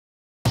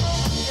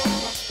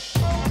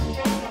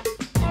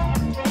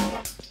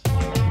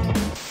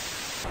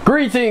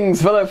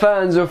Greetings fellow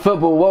fans of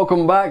football,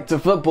 welcome back to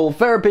Football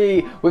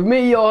Therapy with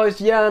me, your host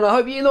Yan. I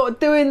hope you lot are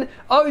doing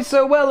oh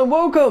so well, and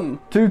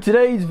welcome to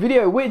today's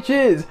video, which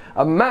is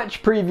a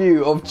match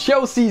preview of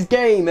Chelsea's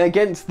game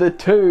against the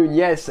Toon.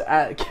 Yes,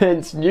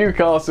 against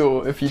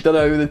Newcastle. If you don't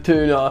know who the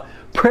Toon are,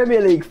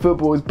 Premier League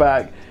football is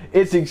back,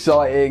 it's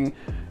exciting.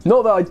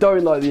 Not that I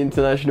don't like the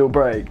international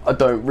break, I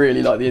don't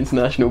really like the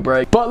international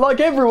break, but like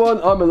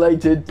everyone, I'm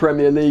elated.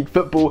 Premier League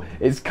football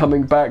is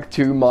coming back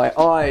to my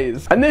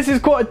eyes. And this is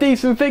quite a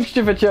decent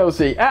fixture for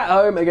Chelsea. At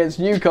home against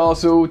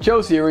Newcastle,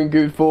 Chelsea are in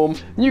good form.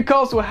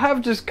 Newcastle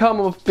have just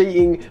come off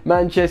beating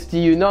Manchester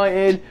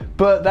United,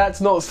 but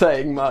that's not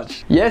saying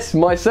much. Yes,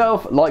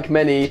 myself, like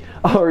many,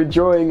 are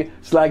enjoying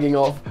slagging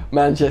off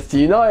Manchester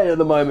United at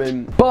the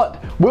moment.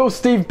 But will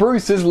Steve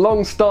Bruce's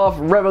Longstaff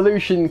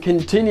revolution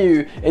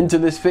continue into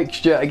this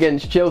fixture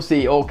against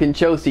Chelsea, or can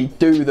Chelsea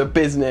do the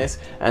business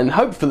and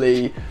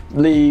hopefully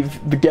leave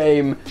the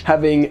game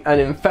having an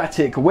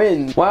emphatic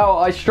win? Wow,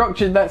 I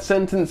structured that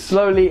sentence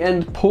slowly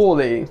and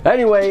poorly.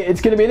 Anyway, it's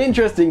going to be an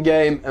interesting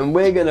game and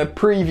we're going to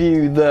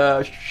preview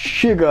the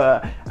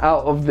sugar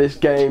out of this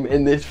game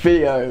in this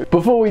video.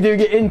 Before we do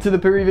get into the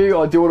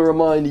preview, I do want to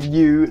remind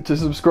you to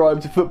subscribe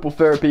to Football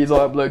Therapy as I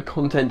upload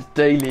content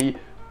daily,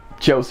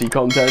 Chelsea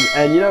content.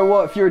 And you know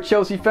what, if you're a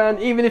Chelsea fan,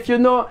 even if you're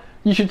not,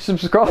 you should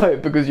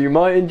subscribe because you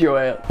might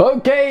enjoy it.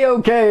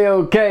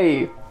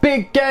 Okay.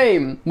 Big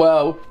game.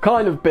 Well,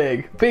 kind of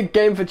big. Big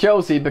game for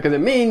Chelsea because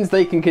it means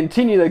they can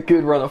continue their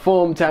good run of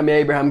form. Tammy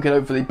Abraham can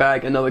hopefully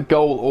bag another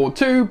goal or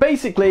two.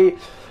 Basically,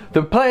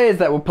 the players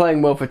that were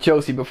playing well for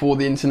Chelsea before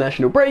the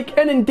international break,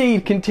 and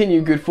indeed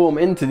continue good form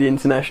into the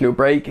international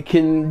break,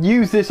 can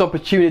use this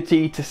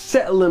opportunity to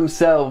settle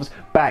themselves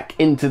back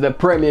into the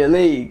Premier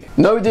League.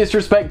 No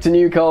disrespect to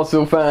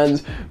Newcastle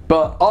fans,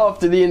 but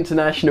after the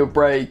international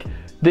break,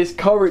 this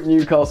current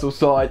Newcastle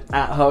side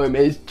at home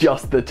is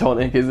just the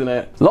tonic, isn't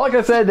it? Like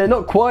I said, they're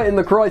not quite in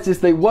the crisis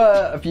they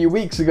were a few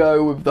weeks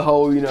ago with the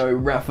whole,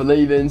 Rafa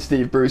leaving,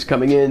 Steve Bruce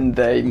coming in,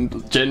 they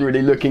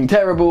generally looking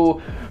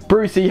terrible.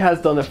 Brucey has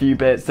done a few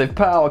bits, they've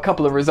put out a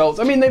couple of results.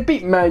 I mean, they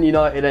beat Man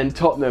United and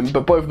Tottenham,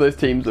 but both of those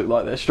teams look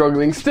like they're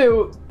struggling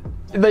still.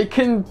 They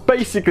can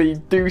basically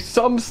do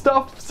some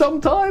stuff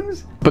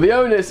sometimes. But the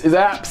onus is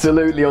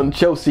absolutely on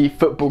Chelsea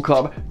Football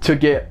Club to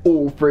get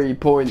all 3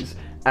 points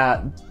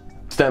at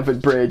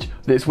Stamford Bridge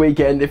this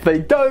weekend. If they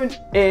don't,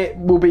 it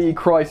will be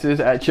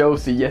crisis at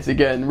Chelsea yet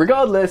again.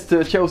 Regardless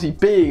to Chelsea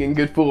being in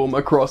good form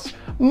across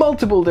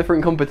multiple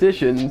different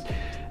competitions,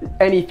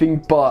 anything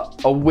but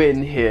a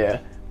win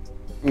here,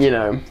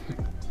 I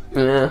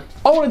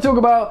want to talk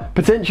about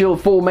potential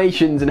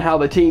formations and how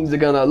the teams are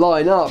going to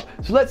line up.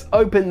 So let's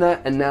open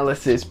that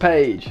analysis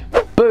page.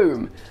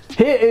 Boom!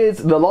 Here is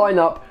the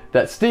lineup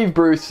that Steve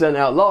Bruce sent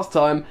out last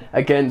time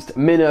against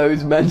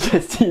Minnow's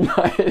Manchester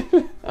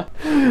United.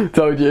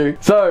 Told you.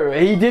 So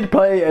he did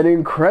play an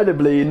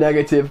incredibly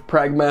negative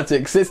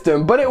pragmatic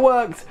system, but it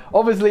worked.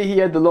 Obviously he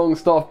had the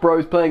Longstaff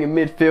bros playing in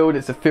midfield.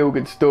 It's a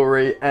feel-good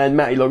story, and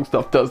Matty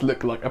Longstaff does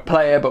look like a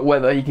player, but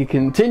whether he can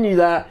continue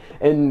that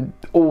in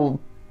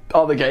all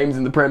other games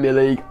in the Premier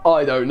League,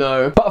 I don't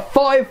know. But a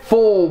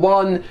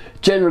 5-4-1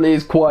 generally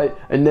is quite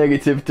a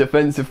negative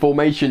defensive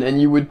formation,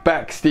 and you would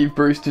back Steve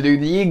Bruce to do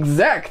the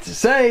exact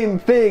same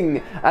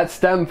thing at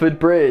Stamford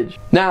Bridge.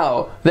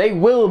 Now, they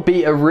will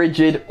be a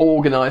rigid,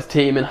 organised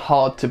team and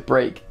hard to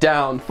break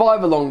down.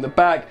 5 along the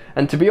back,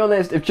 and to be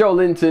honest, if Joe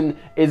Linton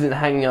isn't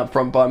hanging up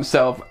front by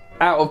himself,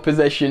 out of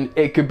possession,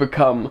 it could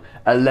become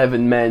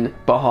 11 men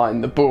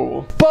behind the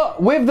ball.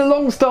 But with the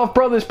Longstaff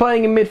brothers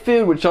playing in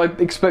midfield, which I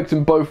expect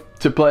them both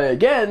to play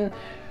again,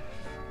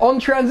 on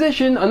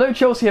transition, I know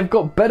Chelsea have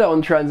got better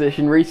on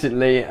transition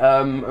recently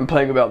and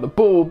playing about the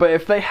ball, but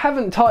if they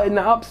haven't tightened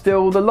that up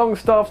still, the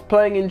Longstaff's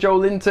playing in Joe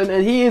Linton,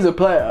 and he is a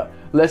player.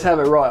 Let's have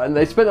it right, and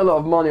they spent a lot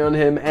of money on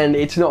him, and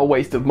it's not a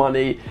waste of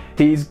money.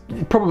 He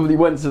probably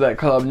went to that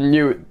club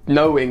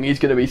knowing he's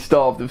going to be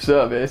starved of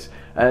service,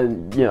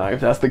 and if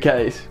that's the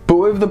case. But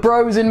with the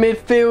bros in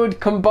midfield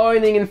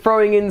combining and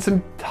throwing in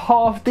some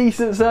half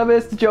decent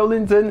service to Joe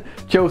Linton,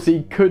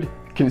 Chelsea could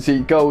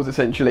concede goals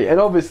essentially. And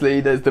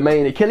obviously there's the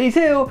main Achilles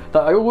heel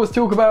that I always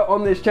talk about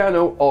on this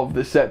channel of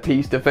the set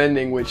piece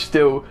defending, which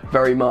still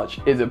very much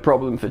is a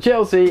problem for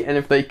Chelsea, and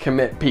if they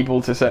commit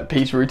people to set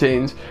piece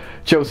routines,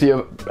 Chelsea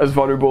are as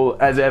vulnerable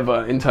as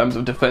ever in terms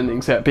of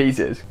defending set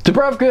pieces.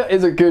 Dubravka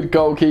is a good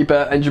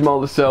goalkeeper and Jamal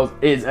Lascelles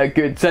is a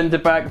good centre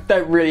back.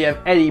 Don't really have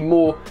any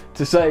more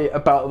to say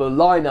about the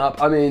lineup.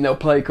 I mean, they'll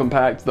play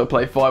compact, they'll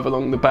play 5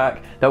 along the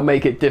back, they'll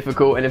make it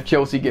difficult, and if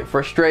Chelsea get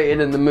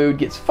frustrated and the mood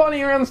gets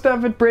funny around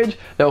Stamford Bridge,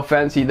 they'll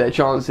fancy their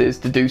chances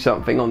to do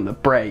something on the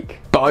break.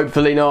 But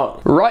hopefully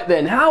not. Right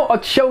then, how are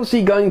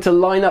Chelsea going to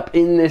line up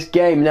in this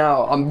game?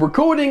 Now, I'm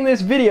recording this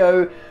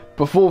video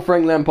before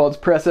Frank Lampard's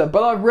presser,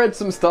 but I've read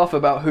some stuff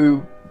about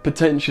who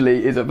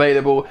potentially is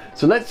available,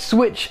 so let's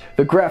switch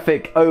the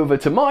graphic over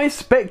to my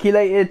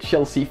speculated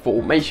Chelsea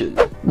formation.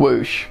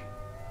 Whoosh.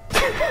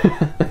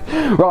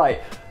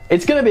 Right,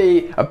 it's going to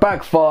be a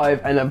back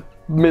 5 and a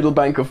middle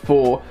bank of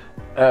 4.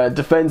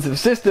 defensive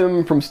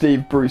system from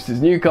Steve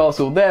Bruce's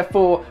Newcastle.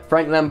 Therefore,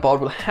 Frank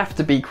Lampard will have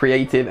to be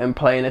creative and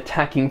play an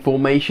attacking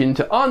formation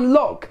to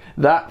unlock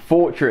that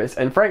fortress.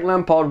 And Frank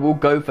Lampard will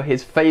go for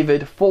his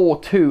favoured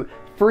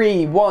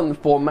 4-2-3-1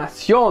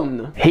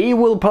 formation. He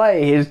will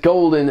play his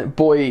golden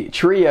boy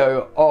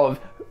trio of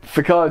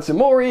Fikayo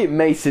Tomori,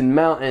 Mason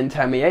Mount and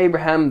Tammy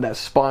Abraham. That's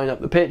spine up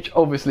the pitch.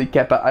 Obviously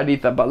Kepa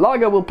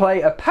Arrizabalaga will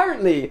play.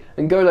 Apparently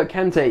N'Golo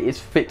Kante is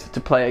fit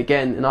to play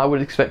again, and I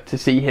would expect to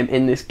see him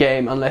in this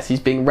game unless he's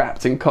being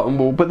wrapped in cotton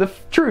wool. But the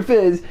truth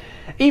is,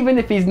 even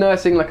if he's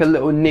nursing like a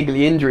little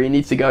niggly injury and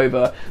needs to go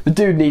over, the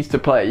dude needs to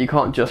play. You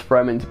can't just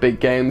throw him into big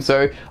games.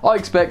 So I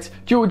expect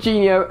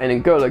Jorginho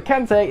and N'Golo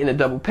Kante in a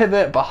double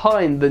pivot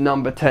behind the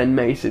number 10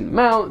 Mason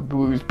Mount,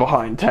 who's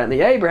behind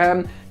Tammy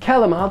Abraham,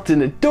 Callum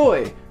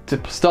Hudson-Odoi to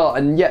start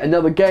and yet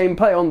another game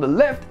play on the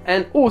left,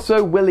 and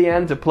also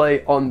Willian to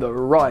play on the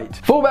right.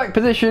 Fullback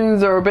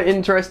positions are a bit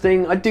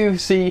interesting. I do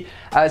see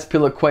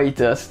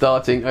Azpilicueta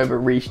starting over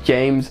Reece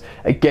James.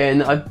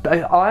 Again,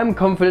 I am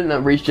confident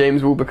that Reece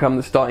James will become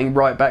the starting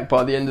right back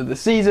by the end of the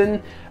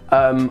season.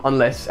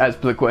 Unless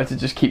Azpilicueta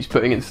just keeps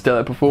putting in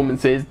stellar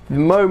performances. The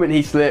moment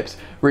he slips,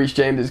 Reece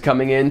James is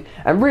coming in.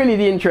 And really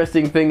the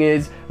interesting thing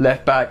is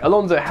left back.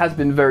 Alonso has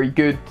been very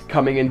good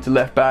coming into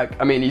left back.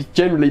 I mean, he's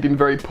generally been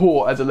very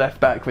poor as a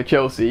left back for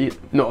Chelsea.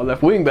 Not a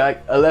left wing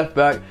back, a left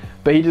back.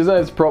 But he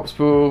deserves props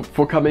for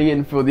coming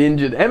in for the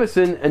injured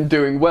Emerson and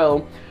doing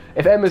well.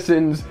 If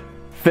Emerson's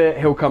fit,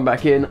 he'll come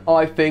back in.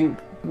 I think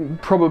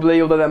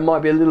probably, although that might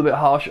be a little bit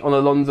harsh on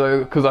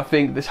Alonso, because I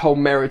think this whole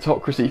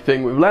meritocracy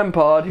thing with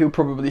Lampard, he'll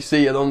probably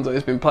see Alonso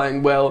has been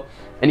playing well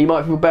and he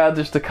might feel bad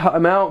just to cut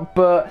him out.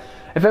 But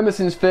if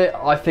Emerson's fit,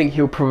 I think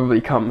he'll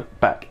probably come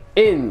back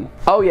in.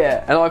 Oh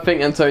yeah, and I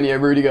think Antonio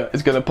Rudiger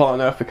is going to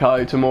partner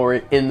Fikayo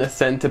Tomori in the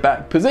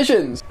centre-back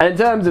positions. And in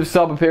terms of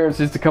sub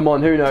appearances to come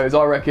on, who knows?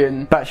 I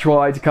reckon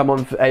Batshuayi to come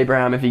on for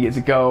Abraham if he gets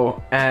a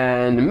goal,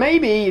 and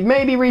maybe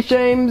Reece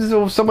James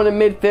or someone in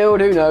midfield.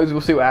 Who knows?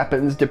 We'll see what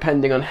happens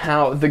depending on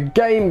how the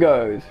game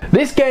goes.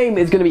 This game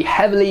is going to be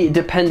heavily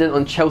dependent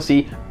on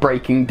Chelsea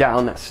breaking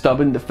down that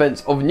stubborn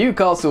defence of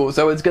Newcastle,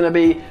 so it's going to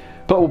be,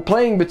 but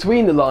playing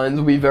between the lines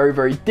will be very,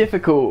 very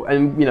difficult.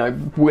 And, you know,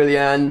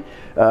 Willian,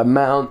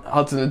 Mount,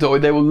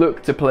 Hudson-Odoi, they will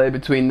look to play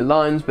between the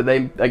lines, but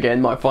they,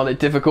 again, might find it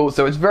difficult.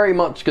 So it's very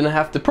much going to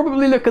have to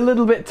probably look a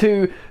little bit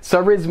to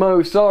Sarismo,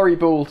 Sarri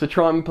ball to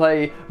try and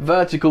play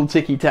vertical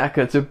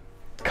tiki-taka to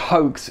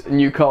coax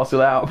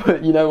Newcastle out.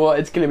 But you know what,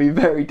 it's going to be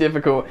very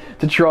difficult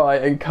to try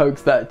and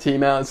coax that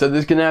team out, so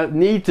there's going to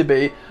need to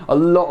be a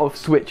lot of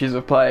switches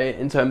of play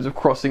in terms of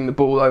crossing the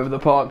ball over the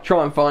park,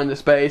 try and find the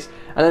space,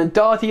 and then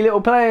darty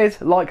little players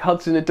like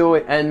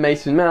Hudson-Odoi and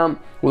Mason Mount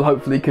will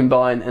hopefully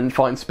combine and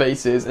find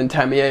spaces, and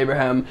Tammy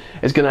Abraham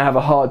is going to have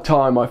a hard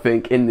time, I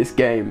think, in this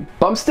game.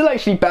 But I'm still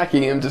actually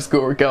backing him to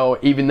score a goal,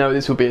 even though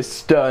this will be a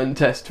stern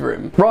test for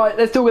him. Right,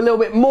 let's talk a little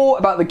bit more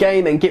about the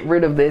game and get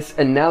rid of this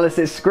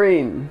analysis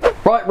screen.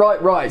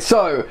 Right.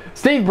 So,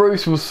 Steve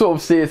Bruce will sort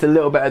of see us a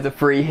little bit as a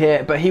free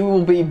hit, but he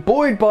will be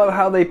buoyed by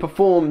how they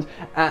performed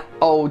at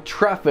Old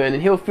Trafford,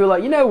 and he'll feel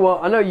like, you know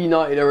what, I know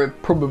United are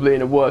probably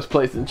in a worse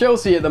place than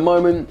Chelsea at the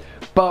moment,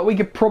 but we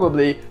could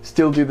probably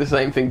still do the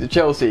same thing to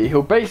Chelsea.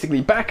 He'll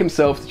basically back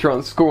himself to try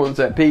and score on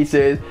set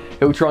pieces.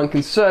 He'll try and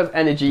conserve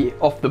energy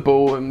off the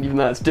ball, and even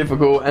though that's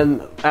difficult,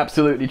 and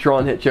absolutely try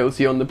and hit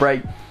Chelsea on the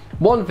break.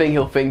 One thing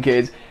he'll think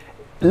is,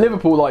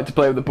 Liverpool like to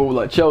play with the ball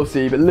like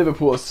Chelsea, but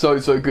Liverpool are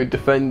so good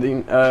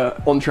defending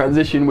on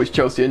transition, which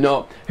Chelsea are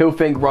not. He'll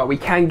think, right, we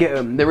can get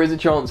them, there is a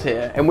chance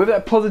here. And with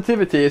that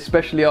positivity,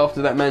 especially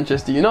after that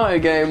Manchester United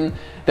game,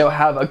 they'll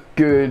have a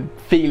good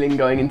feeling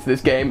going into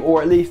this game,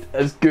 or at least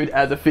as good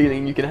as a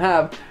feeling you can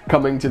have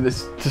coming to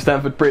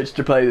Stamford Bridge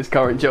to play this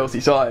current Chelsea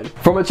side.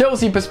 From a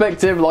Chelsea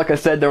perspective, like I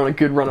said, they're on a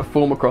good run of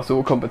form across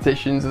all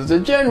competitions. There's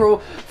a general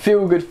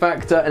feel-good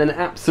factor and an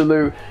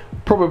absolute,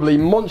 probably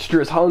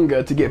monstrous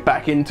hunger to get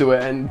back into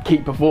it and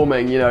keep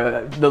performing. You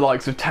know, the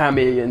likes of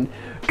Tammy and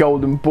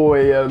Golden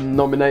Boy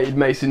nominated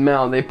Mason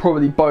Mount, they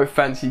probably both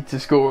fancy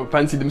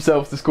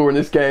themselves to score in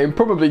this game.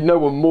 Probably no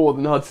one more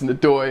than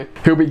Hudson-Odoi.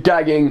 He'll be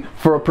gagging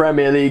for a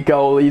Premier League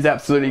goal. He's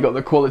absolutely got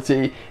the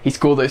quality. He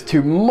scored those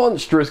two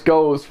monstrous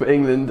goals for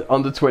England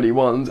under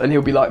 21s, and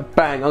he'll be like,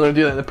 bang, I'm going to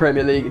do that in the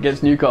Premier League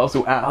against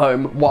Newcastle at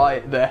home. Why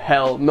the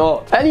hell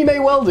not? And he may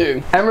well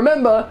do. And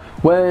remember,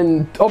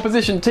 when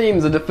opposition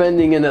teams are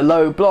defending in a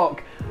low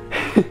block,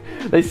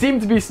 they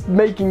seem to be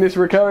making this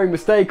recurring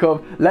mistake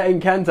of letting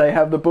Kante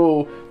have the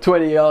ball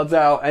 20 yards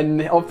out,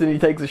 and often he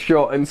takes a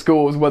shot and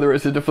scores, whether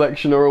it's a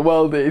deflection or a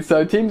worldie.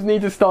 So teams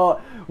need to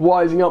start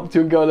wising up to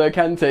N'Golo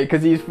Kante,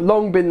 because he's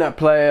long been that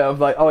player of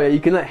like, oh yeah, you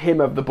can let him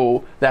have the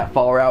ball that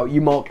far out, you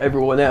mark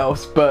everyone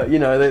else, but you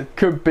know, there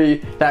could be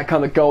that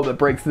kind of goal that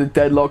breaks the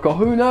deadlock, or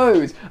who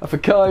knows, a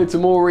Fikayo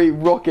Tomori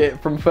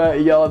rocket from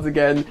 30 yards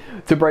again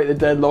to break the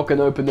deadlock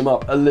and open them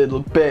up a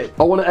little bit.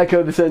 I want to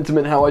echo the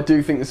sentiment how I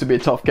do think this would be a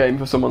tough game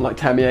for someone like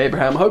Tammy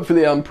Abraham.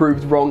 Hopefully I'm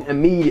proved wrong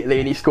immediately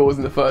and he scores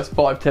in the first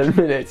 5-10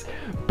 minutes,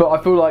 but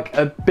I feel like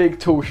a big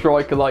tall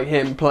striker like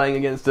him playing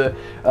against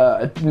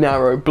a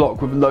narrow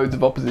block with loads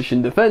of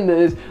opposition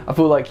defenders, I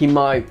feel like he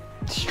might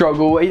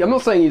struggle. I'm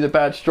not saying he's a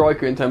bad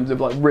striker in terms of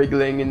like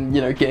wriggling and,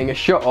 you know, getting a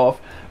shot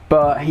off,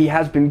 but he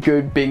has been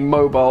good being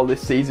mobile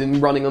this season,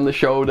 running on the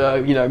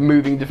shoulder, you know,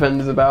 moving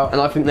defenders about,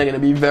 and I think they're going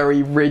to be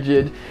very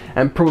rigid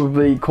and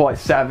probably quite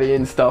savvy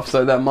and stuff,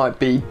 so that might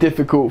be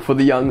difficult for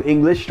the young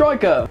English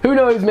striker. Who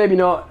knows, maybe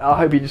not. I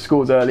hope he just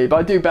scores early, but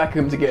I do back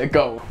him to get a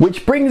goal.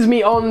 Which brings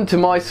me on to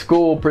my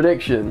score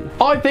prediction.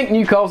 I think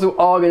Newcastle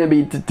are going to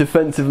be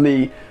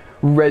defensively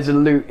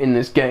resolute in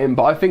this game,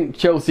 but I think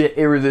Chelsea are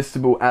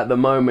irresistible at the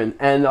moment,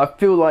 and I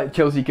feel like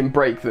Chelsea can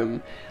break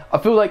them. I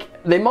feel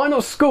like they might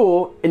not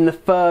score in the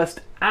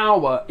first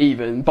hour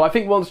even, but I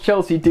think once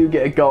Chelsea do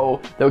get a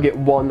goal, they'll get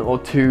 1 or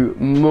 2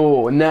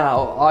 more.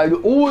 Now, I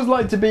always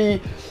like to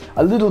be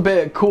a little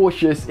bit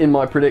cautious in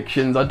my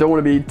predictions. I don't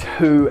want to be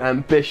too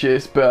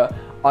ambitious, but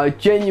I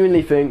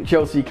genuinely think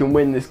Chelsea can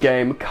win this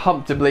game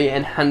comfortably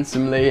and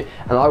handsomely,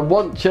 and I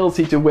want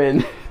Chelsea to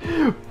win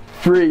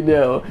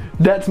 3-0.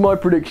 That's my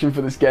prediction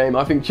for this game.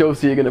 I think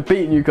Chelsea are going to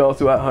beat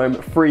Newcastle at home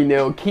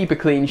 3-0, keep a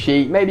clean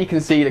sheet, maybe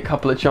concede a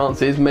couple of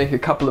chances, make a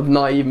couple of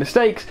naive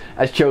mistakes,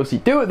 as Chelsea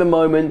do at the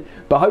moment,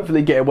 but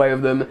hopefully get away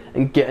with them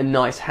and get a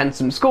nice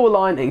handsome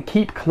scoreline and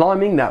keep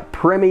climbing that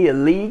Premier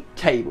League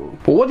table.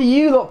 But what do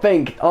you lot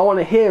think? I want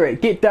to hear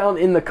it. Get down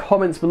in the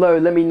comments below.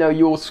 Let me know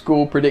your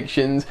score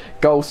predictions,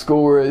 goal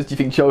scorers. Do you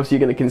think Chelsea are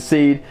going to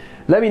concede?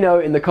 Let me know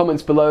in the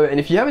comments below, and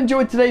if you have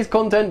enjoyed today's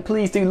content,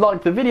 please do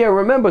like the video.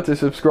 Remember to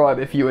subscribe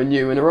if you are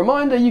new, and a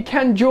reminder, you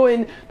can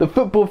join the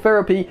Football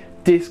Therapy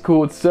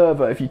Discord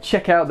server if you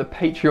check out the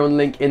Patreon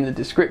link in the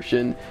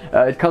description.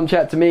 Come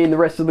chat to me and the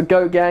rest of the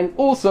GOAT gang.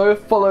 Also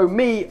follow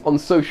me on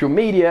social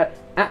media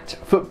at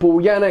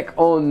Football Yannick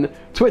on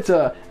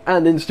Twitter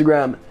and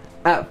Instagram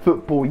at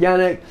Football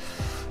Yannick.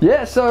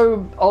 Yeah,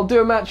 so I'll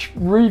do a match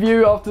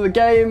review after the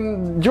game.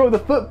 Enjoy the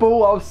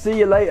football. I'll see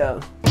you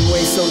later. You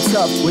ain't so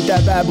tough with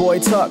that bad boy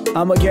tuck.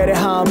 I'ma get it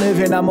how I'm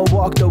living, I'ma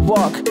walk the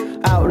walk.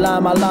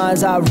 Outline my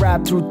lines, I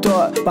rap through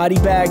thought. Body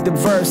bag the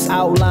verse,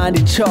 outlined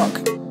in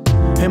chalk.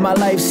 In my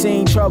life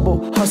seen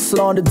trouble,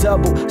 hustle on the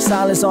double.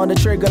 Silence on the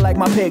trigger like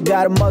my pick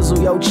got a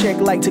muzzle. Yo, chick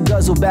like to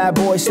guzzle, bad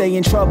boy stay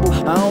in trouble.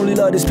 I only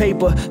love this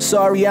paper,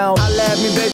 sorry I don't. I laugh me, baby.